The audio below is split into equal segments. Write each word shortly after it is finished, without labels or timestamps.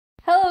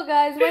Hello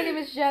guys, my name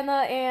is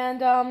Jenna,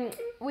 and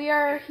we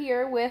are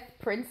here with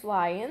Prince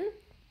Lion.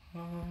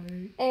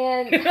 Hi.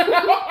 And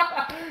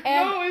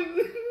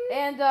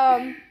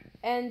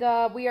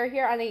we are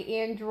here on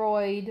a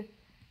Android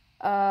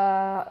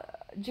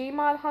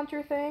gmod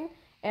hunter thing,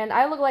 and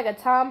I look like a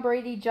Tom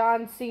Brady,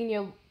 John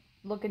Cena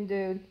looking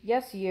dude.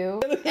 Yes, you.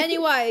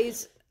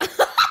 Anyways, I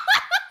went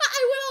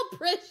all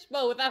Prince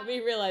mode without me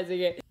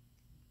realizing it.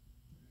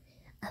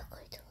 I'm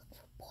going to look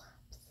for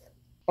props.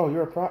 Oh,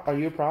 you're a prop? Are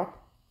you a prop?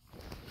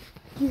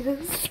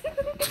 Yes.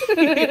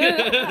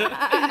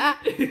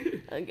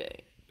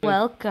 Okay.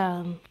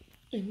 Welcome.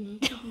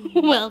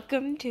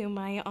 Welcome to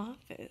my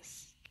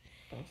office.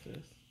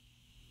 Office?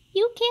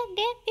 You can't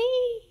get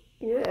me.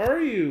 Where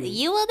are you?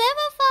 You will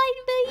never find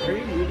me. Are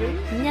you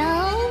moving?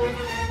 No.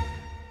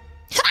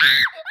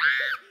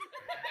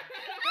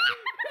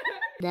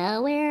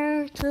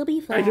 Nowhere to be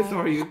found. I just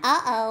saw you.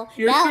 Uh-oh.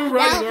 You're still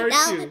running,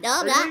 aren't you? No,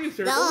 Are you running in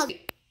circles?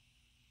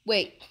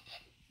 Wait.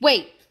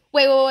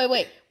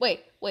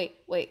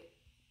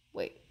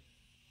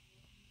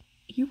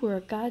 You were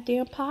a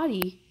goddamn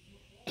potty.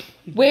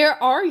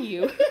 Where are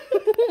you?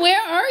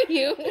 Where are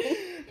you? No,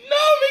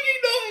 Mickey,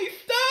 no,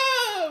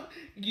 stop!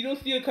 You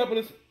don't see a couple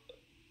of...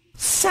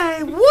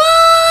 Say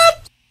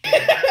what?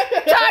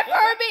 Time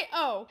for me.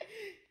 Oh.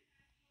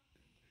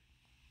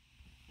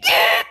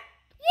 What?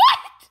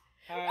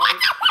 What?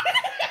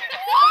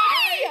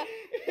 Why?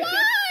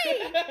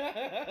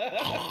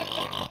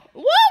 What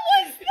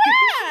was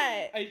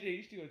that? I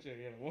you still check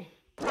animal.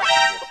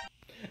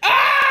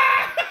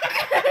 Ah!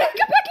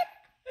 Come back.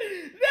 No!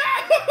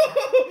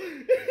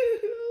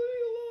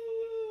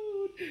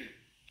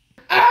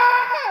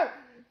 Ah!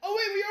 Oh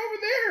wait, we're over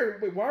there.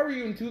 Wait, why were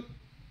you in two?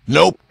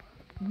 Nope.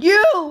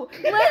 You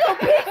little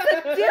piece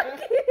of dick.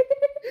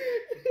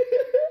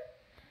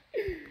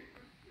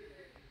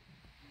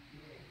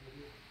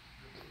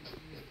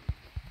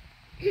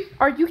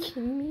 Are you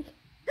kidding me?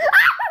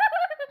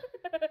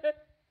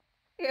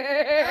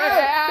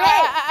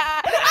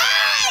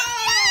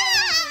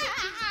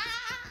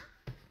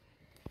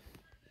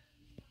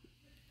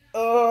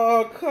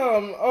 Oh,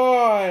 come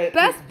on.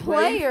 Best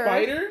player.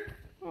 Spider?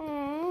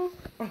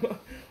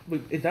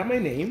 Wait, is that my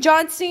name?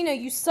 John Cena,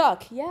 you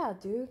suck. Yeah,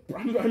 dude.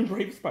 I'm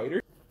Brave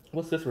Spider.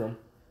 What's this room?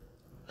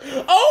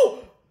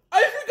 Oh!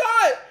 I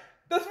forgot!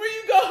 That's where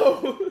you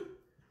go!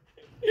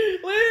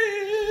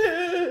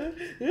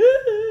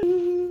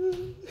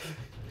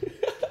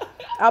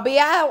 I'll be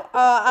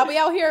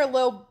out here,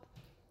 little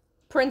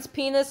Prince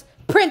Penis.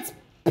 Prince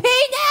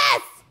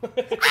Penis!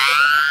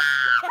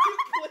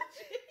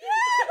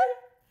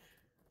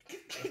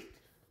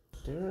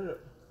 Yo,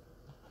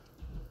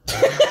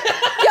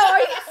 are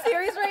you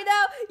serious right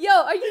now? Yo,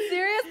 are you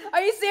serious?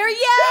 Are you serious?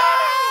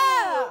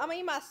 Yeah! I'm gonna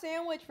eat my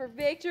sandwich for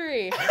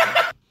victory.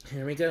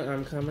 Here we go.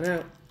 I'm coming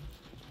out.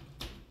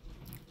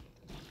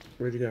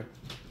 Where'd you go?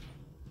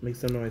 Make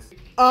some noise.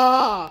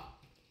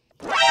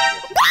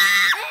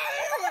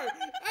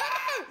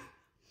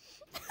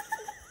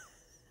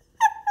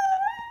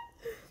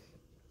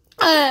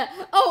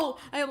 Oh,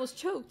 I almost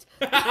choked.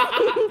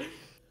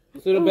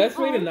 So the best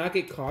way to not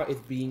get caught is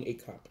being a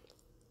cop.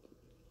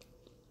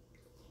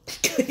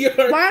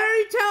 Why are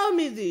you telling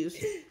me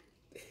these?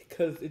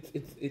 Because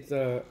it's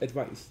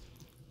advice.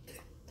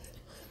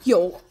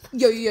 Yo.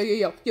 No!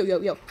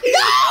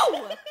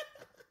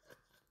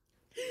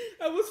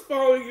 I was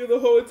following you the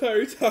whole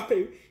entire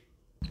time.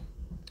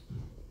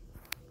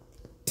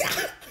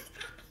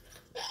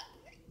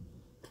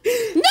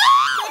 No!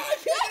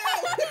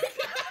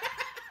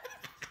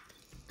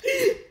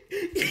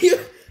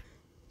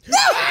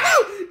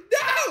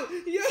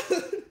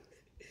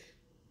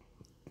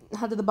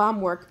 How did the bomb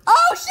work?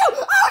 Oh shoot!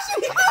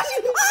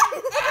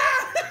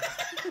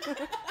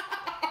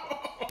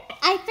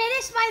 I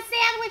finished my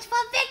sandwich for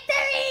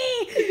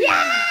victory!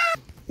 Yeah!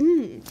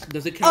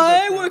 Does it count?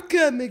 I work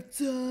at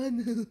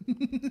McDonald's.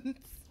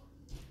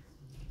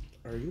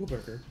 Are you a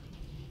burger?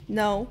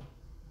 No.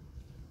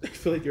 I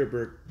feel like you're a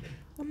burger.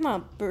 I'm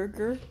not a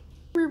burger.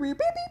 I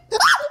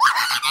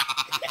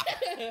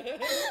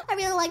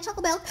really like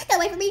chocolate milk. Get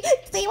away from me.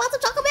 So you want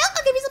some chocolate milk?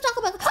 I'll give you some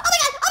chocolate milk.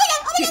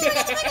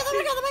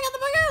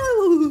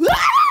 Oh my god!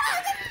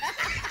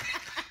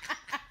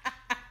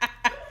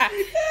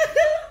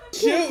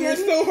 Shoot, you're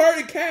so hard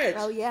to catch.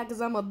 Oh yeah,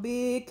 because I'm a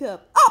big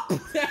cup. Up!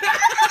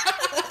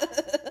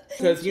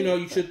 Because, you know,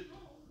 you should...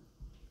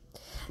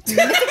 You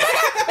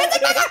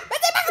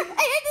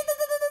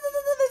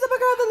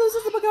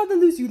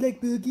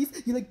like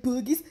boogies? You like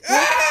boogies?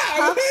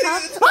 Oh,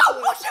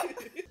 shoot!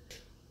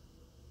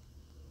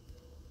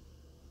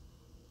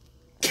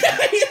 Yo!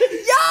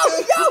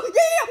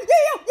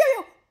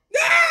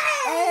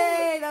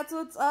 Hey, that's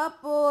what's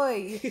up,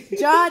 boy.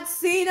 John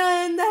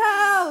Cena in the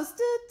house.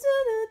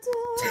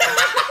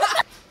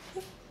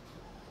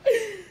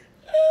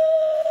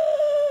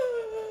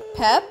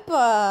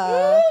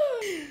 Peppa.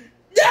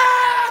 No!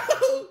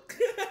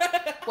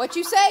 What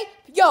you say?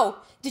 Yo,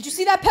 did you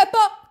see that,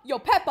 Peppa? Yo,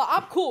 Peppa,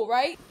 I'm cool,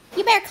 right?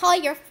 You better call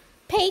your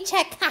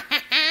paycheck.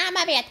 I'm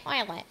gonna be a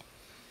toilet.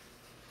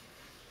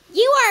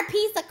 You are a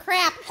piece of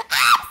crap.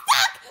 I'm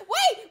stuck!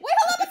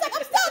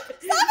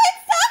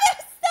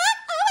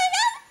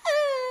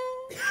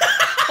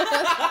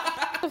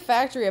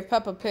 factory of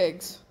Peppa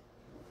Pigs.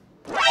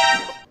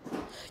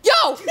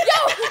 Yo!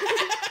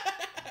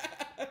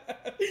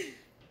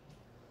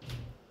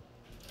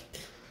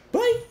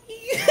 Bye!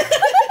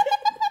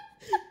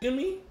 Give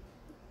me?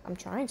 I'm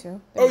trying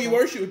to. Oh, you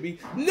were shooting me.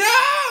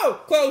 No!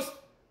 Close!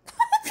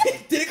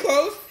 Did it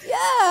close? Yeah!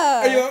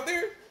 Are you out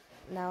there?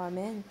 Now I'm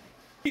in.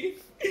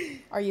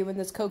 Are you in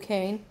this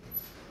cocaine?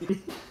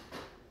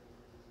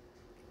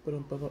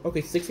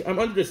 Okay, 60. I'm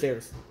under the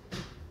stairs.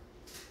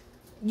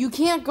 You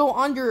can't go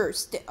under.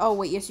 Oh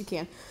wait, yes you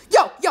can.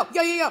 Yo! Yeah!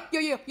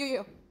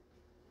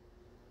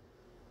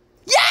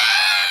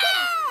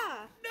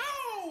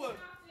 No!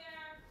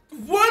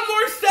 1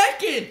 more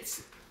second.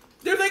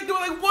 There's like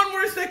one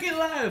more second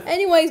left.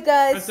 Anyways,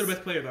 guys. I'm still the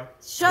best player though.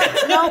 Shut.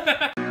 No.